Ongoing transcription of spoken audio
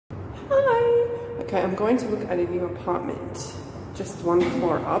Okay, I'm going to look at a new apartment, just one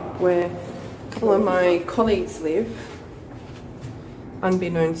floor up, where a couple of my colleagues live,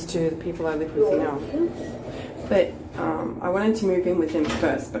 unbeknownst to the people I live with now. But I wanted to move in with them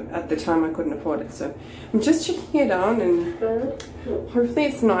first, but at the time I couldn't afford it. So I'm just checking it out, and hopefully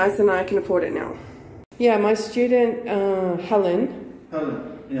it's nice and I can afford it now. Yeah, my student Helen.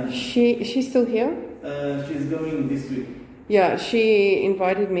 Helen, yeah. She's still here? She's going this week. Yeah, she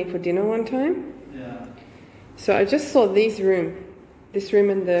invited me for dinner one time. Yeah. So I just saw this room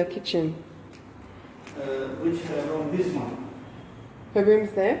and the kitchen. Which room? This one. Her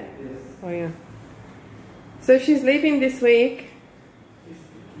room's there? Yes. Oh yeah. So she's leaving this week. She's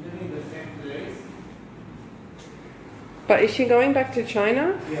living the same place. But is she going back to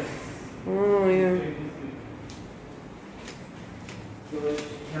China? Yes. Oh yeah. So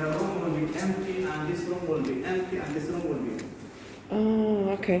her room will be empty, and this room will be empty, and this room will be. Oh,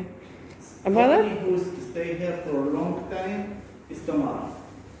 okay. Somebody who's stay here for a long time is Tamara.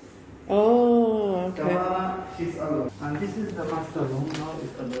 Oh, okay. Tamara, she's alone. And this is the master room now.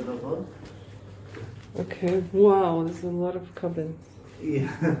 It's available. Okay. Wow, there's a lot of cupboards.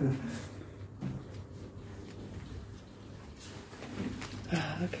 Yeah.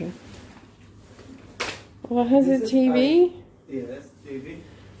 Okay. Well, has a TV? Yes, TV.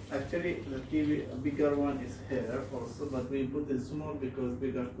 Actually, the TV, a bigger one is here also, but we put it small because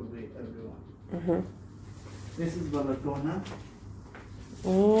bigger could be everyone. This is balcony.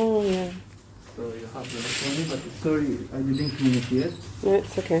 Oh, yeah. So you have the balcony, but sorry, I didn't finish yet. No,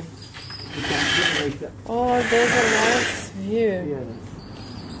 it's okay. You can see like that. Oh, there's a nice view.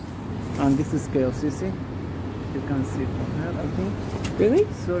 Yes. And this is chaos, you see? You can see from here, I think. Really?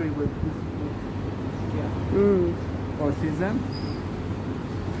 Sorry, with this. Yeah. Four season.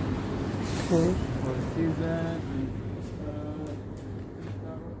 Okay. Four season.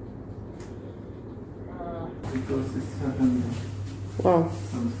 Because it's having Wow.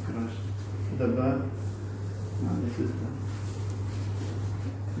 some scratch. The bed. And this is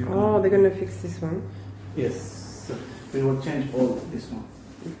the. Oh, they're going to fix this one. Yes. So we will change all of this one.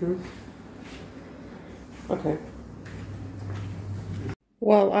 Okay.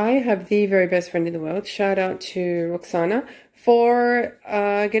 Well, I have the very best friend in the world. Shout out to Roxana for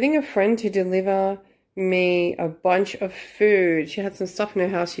getting a friend to deliver me a bunch of food. She had some stuff in her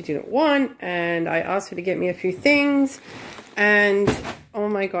house she didn't want, and I asked her to get me a few things. And oh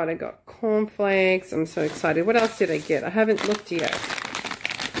my god, I got cornflakes. I'm so excited. What else did I get? I haven't looked yet.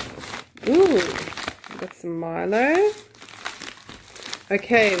 Ooh, got some Milo.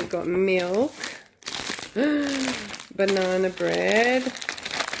 Okay, we've got milk, banana bread,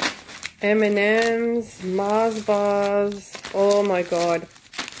 M&M's, Mars bars. Oh my god,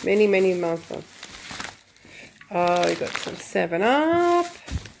 many Mars bars. Oh, we got some 7-Up.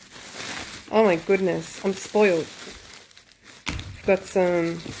 Oh my goodness, I'm spoiled. Got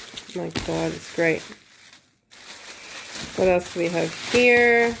some, oh my god, it's great. What else do we have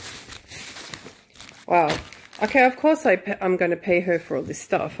here? Wow. Okay, of course I'm going to pay her for all this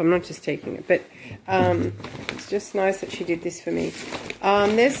stuff. I'm not just taking it, but it's just nice that she did this for me.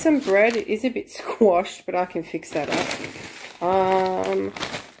 There's some bread. It is a bit squashed, but I can fix that up.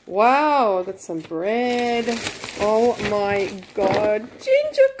 Wow, I got some bread. Oh my god,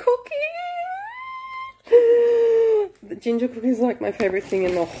 ginger cookies! The ginger cookies are like my favorite thing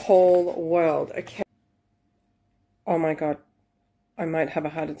in the whole world. Okay. Oh my god, I might have a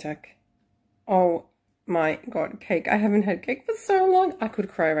heart attack. Oh my god, cake. I haven't had cake for so long. I could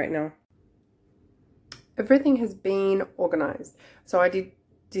cry right now. Everything has been organized. So I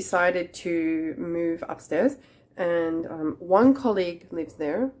decided to move upstairs, and one colleague lives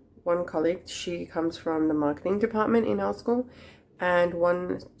there. One colleague, she comes from the marketing department in our school, and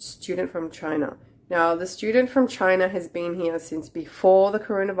one student from China. Now, the student from China has been here since before the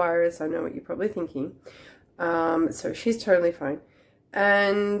coronavirus. I know what you're probably thinking. So she's totally fine.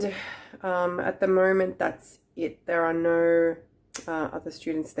 And at the moment, that's it. There are no other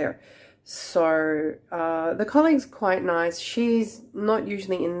students there. So the colleague's quite nice. She's not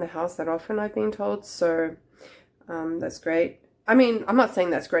usually in the house that often, I've been told. So that's great. I mean, I'm not saying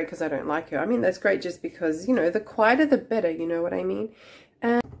that's great because I don't like her. I mean, that's great just because, you know, the quieter the better, you know what I mean?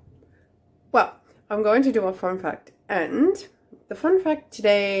 And, well, I'm going to do a fun fact. And the fun fact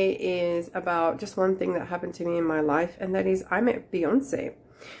today is about just one thing that happened to me in my life, and that is I met Beyonce.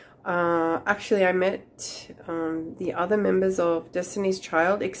 Actually, I met the other members of Destiny's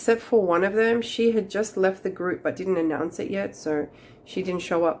Child, except for one of them. She had just left the group but didn't announce it yet, so she didn't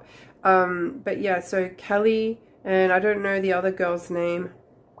show up. But yeah, so Kelly, and I don't know the other girl's name,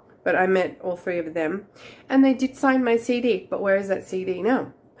 but I met all three of them. And they did sign my CD, but where is that CD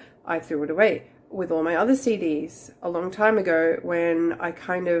now? I threw it away. with all my other CDs a long time ago when I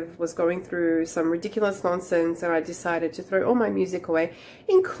kind of was going through some ridiculous nonsense, and I decided to throw all my music away,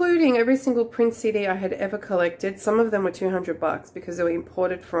 including every single Prince CD I had ever collected. Some of them were $200 because they were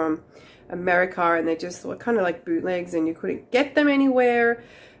imported from America, and they just were kind of like bootlegs and you couldn't get them anywhere.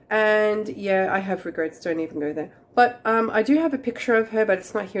 And yeah, I have regrets, don't even go there. But I do have a picture of her, but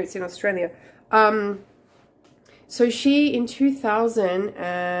it's not here, it's in Australia. So she, in 2000,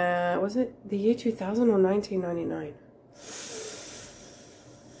 was it the year 2000 or 1999?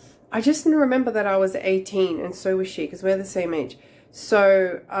 I just remember that I was 18 and so was she, because we're the same age.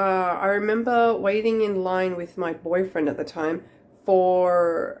 So I remember waiting in line with my boyfriend at the time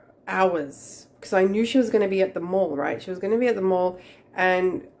for hours, because I knew she was going to be at the mall, right? She was going to be at the mall,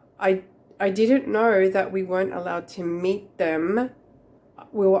 and I didn't know that we weren't allowed to meet them.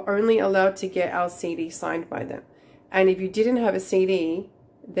 We were only allowed to get our CD signed by them. And if you didn't have a CD,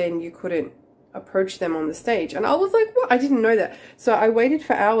 then you couldn't approach them on the stage. And I was like, what? I didn't know that. So I waited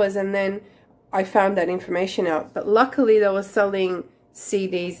for hours, and then I found that information out. But luckily they were selling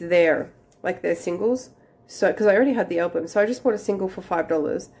CDs there, like their singles. So, because I already had the album. So I just bought a single for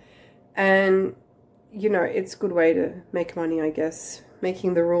 $5. And, you know, it's a good way to make money, I guess,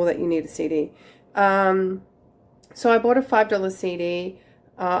 making the rule that you need a CD. So I bought a $5 CD.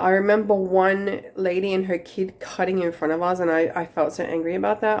 I remember one lady and her kid cutting in front of us, and I felt so angry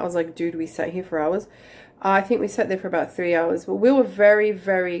about that. I was like, dude, we sat here for hours. I think we sat there for about 3 hours, but we were very,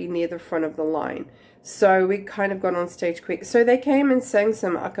 very near the front of the line. So we kind of got on stage quick. So they came and sang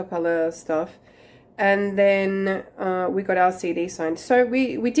some a cappella stuff, and then we got our CD signed. So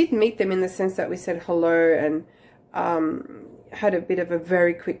we did meet them in the sense that we said hello and had a bit of a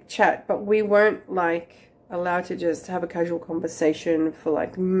very quick chat, but we weren't like allowed to just have a casual conversation for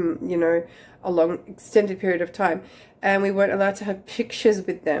like, you know, a long extended period of time. And we weren't allowed to have pictures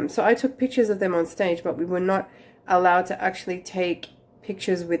with them. So I took pictures of them on stage, but we were not allowed to actually take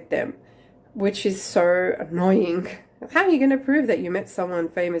pictures with them, which is so annoying. How are you going to prove that you met someone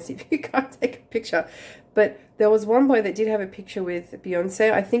famous if you can't take a picture? But there was one boy that did have a picture with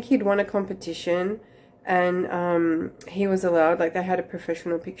Beyonce. I think he'd won a competition, and he was allowed, like they had a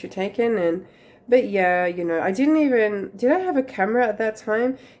professional picture taken. And but yeah, you know, I didn't even, did I have a camera at that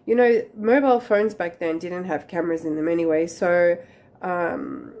time? You know, mobile phones back then didn't have cameras in them anyway. So,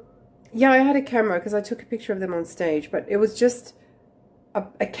 yeah, I had a camera because I took a picture of them on stage, but it was just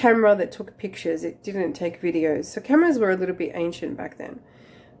a camera that took pictures. It didn't take videos. So cameras were a little bit ancient back then.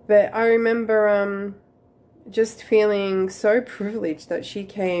 But I remember just feeling so privileged that she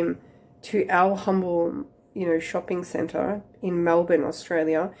came to our humble, you know, shopping center in Melbourne,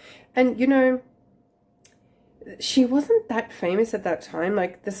 Australia. And, you know, she wasn't that famous at that time.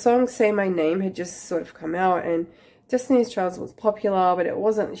 Like the song Say My Name had just sort of come out, and Destiny's Child was popular,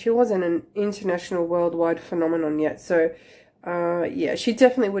 but she wasn't an international worldwide phenomenon yet. So yeah, she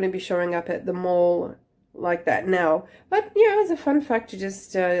definitely wouldn't be showing up at the mall like that now. But yeah, it was a fun fact to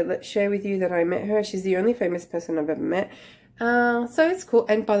just share with you that I met her. She's the only famous person I've ever met. So it's cool.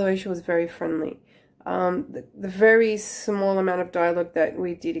 And by the way, she was very friendly. The very small amount of dialogue that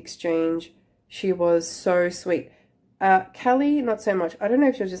we did exchange, she was so sweet. Callie, not so much. I don't know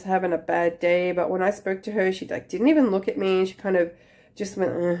if she was just having a bad day, but when I spoke to her, she like didn't even look at me. She kind of just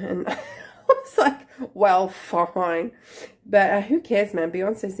went, and I was like, well, fine. But who cares, man?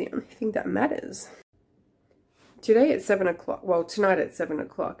 Beyonce's the only thing that matters. Today at 7 o'clock, well, tonight at 7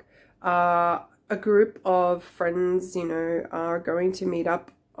 o'clock, a group of friends, you know, are going to meet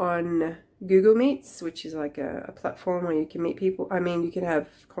up on Google Meets, which is like a platform where you can meet people. I mean, you can have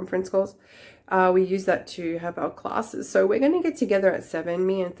conference calls. We use that to have our classes. So we're going to get together at 7,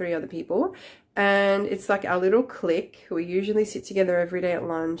 me and 3 other people. And it's like our little clique. We usually sit together every day at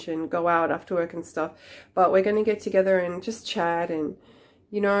lunch and go out after work and stuff. But we're going to get together and just chat and,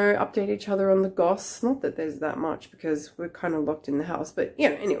 you know, update each other on the goss. Not that there's that much because we're kind of locked in the house. But, you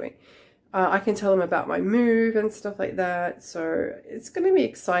know, anyway. I can tell them about my move and stuff like that. So it's going to be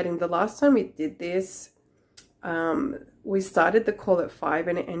exciting. The last time we did this, we started the call at 5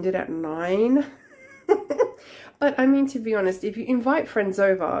 and it ended at 9. But I mean, to be honest, if you invite friends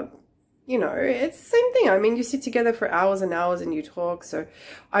over, you know, it's the same thing. I mean, you sit together for hours and hours and you talk. So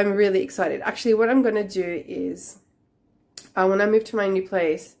I'm really excited. Actually, what I'm going to do is when I move to my new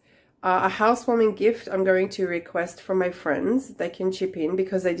place, a housewarming gift I'm going to request from my friends. They can chip in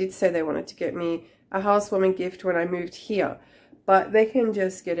because they did say they wanted to get me a housewarming gift when I moved here. But they can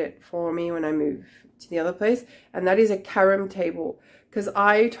just get it for me when I move to the other place. And that is a carom table. Because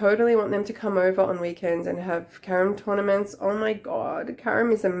I totally want them to come over on weekends and have carom tournaments. Oh my god,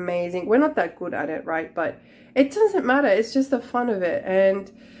 carom is amazing. We're not that good at it, right? But it doesn't matter. It's just the fun of it.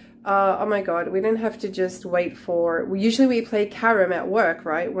 And Oh my God, we didn't have to just wait for, usually we play carom at work,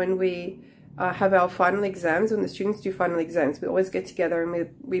 right? When we have our final exams, when the students do final exams, we always get together and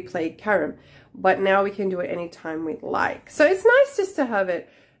we play carom. But now we can do it anytime we like. So it's nice just to have it.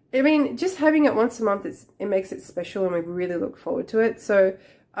 I mean, just having it once a month, it makes it special and we really look forward to it. So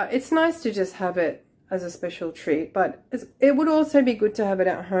it's nice to just have it as a special treat. But it would also be good to have it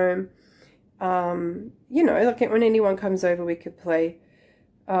at home. You know, like when anyone comes over, we could play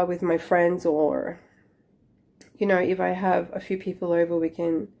with my friends, or, you know, if I have a few people over, we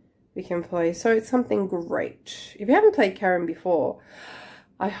can play. So it's something great. If you haven't played carom before,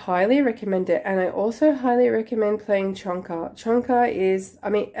 I highly recommend it. And I also highly recommend playing Chonka. Chonka is, I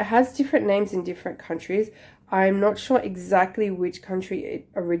mean, it has different names in different countries. I'm not sure exactly which country it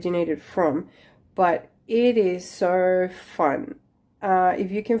originated from, but it is so fun.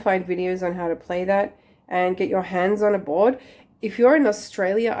 If you can find videos on how to play that and get your hands on a board. If you're in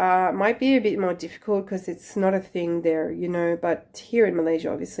Australia, it might be a bit more difficult because it's not a thing there, you know, but here in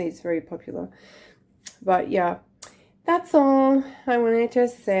Malaysia, obviously, it's very popular. But yeah. That's all I wanted to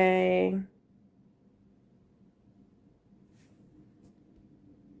say.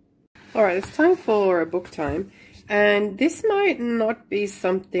 Alright, it's time for a book time. And this might not be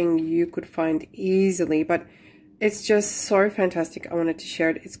something you could find easily, but it's just so fantastic. I wanted to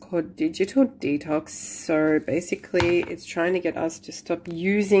share it. It's called Digital Detox. So basically, it's trying to get us to stop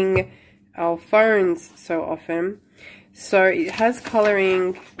using our phones so often. So it has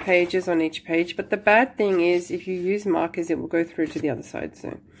coloring pages on each page, but the bad thing is if you use markers, it will go through to the other side.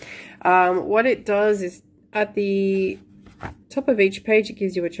 So what it does is at the top of each page, it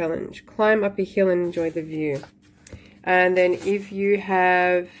gives you a challenge. Climb up a hill and enjoy the view. And then if you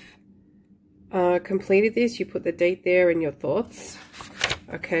have completed this, you put the date there and your thoughts.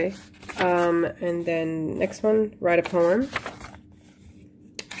 Okay. And then next one, write a poem.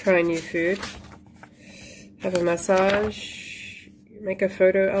 Try a new food. Have a massage, make a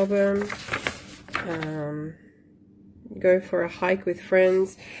photo album, go for a hike with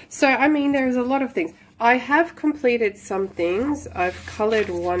friends. So, I mean, there's a lot of things. I have completed some things. I've colored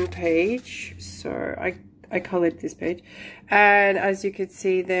one page. So, I colored this page. And as you could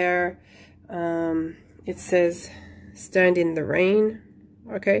see there, it says, stand in the rain.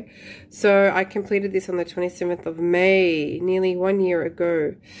 Okay. So, I completed this on the 27th of May, nearly 1 year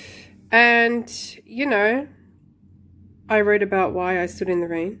ago. And, you know, I wrote about why I stood in the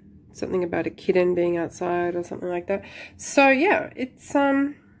rain. Something about a kitten being outside or something like that. So, yeah, it's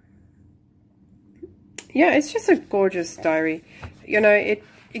just a gorgeous diary. You know, it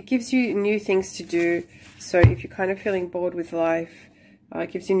gives you new things to do. So if you're kind of feeling bored with life,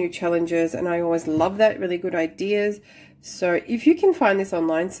 it gives you new challenges. And I always love that, really good ideas. So if you can find this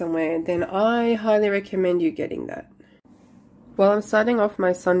online somewhere, then I highly recommend you getting that. Well, I'm starting off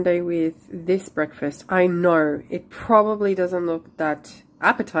my Sunday with this breakfast. I know it probably doesn't look that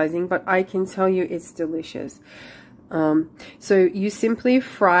appetizing, but I can tell you it's delicious. So you simply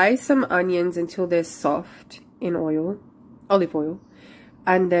fry some onions until they're soft in olive oil,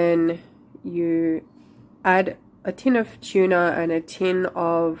 and then you add a tin of tuna and a tin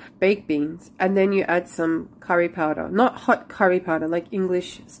of baked beans, and then you add some curry powder, not hot curry powder, like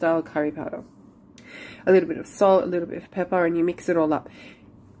English style curry powder. A little bit of salt, a little bit of pepper, and you mix it all up.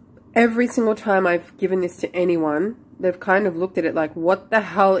 Every single time I've given this to anyone, they've kind of looked at it like, what the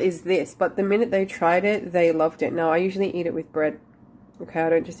hell is this? But the minute they tried it, they loved it. Now, I usually eat it with bread. Okay, I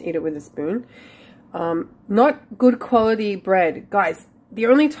don't just eat it with a spoon. Not good quality bread. Guys, the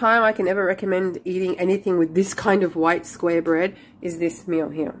only time I can ever recommend eating anything with this kind of white square bread is this meal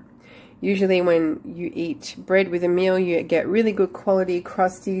here. Usually when you eat bread with a meal, you get really good quality,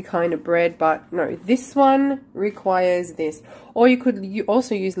 crusty kind of bread. But no, this one requires this. Or you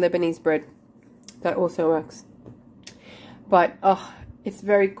also use Lebanese bread. That also works. But, oh, it's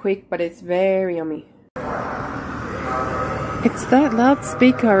very quick, but it's very yummy. It's that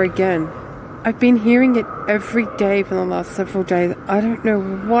loudspeaker again. I've been hearing it every day for the last several days. I don't know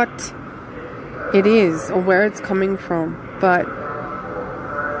what it is or where it's coming from, but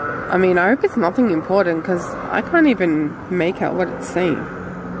I mean, I hope it's nothing important because I can't even make out what it's saying.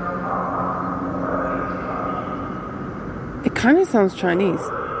 It kind of sounds Chinese.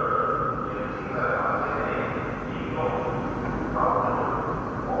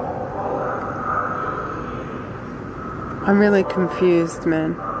 I'm really confused,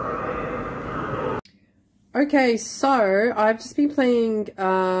 man. Okay, so I've just been playing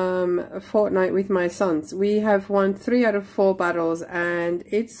Fortnite with my sons. We have won 3 out of 4 battles and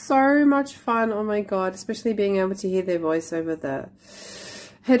it's so much fun. Oh my god, especially being able to hear their voice over the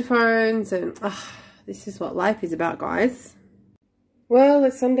headphones, and this is what life is about, guys. Well,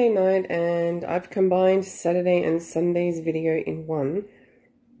 it's Sunday night and I've combined Saturday and Sunday's video in one.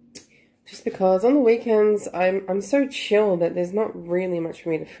 Just because on the weekends I'm so chill that there's not really much for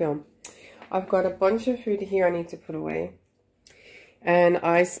me to film. I've got a bunch of food here I need to put away. And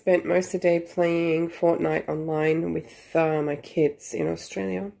I spent most of the day playing Fortnite online with my kids in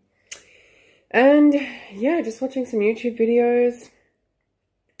Australia. And yeah, just watching some YouTube videos.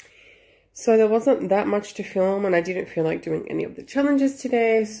 So there wasn't that much to film and I didn't feel like doing any of the challenges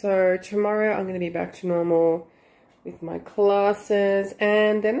today. So tomorrow I'm going to be back to normal with my classes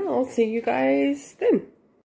and then I'll see you guys then.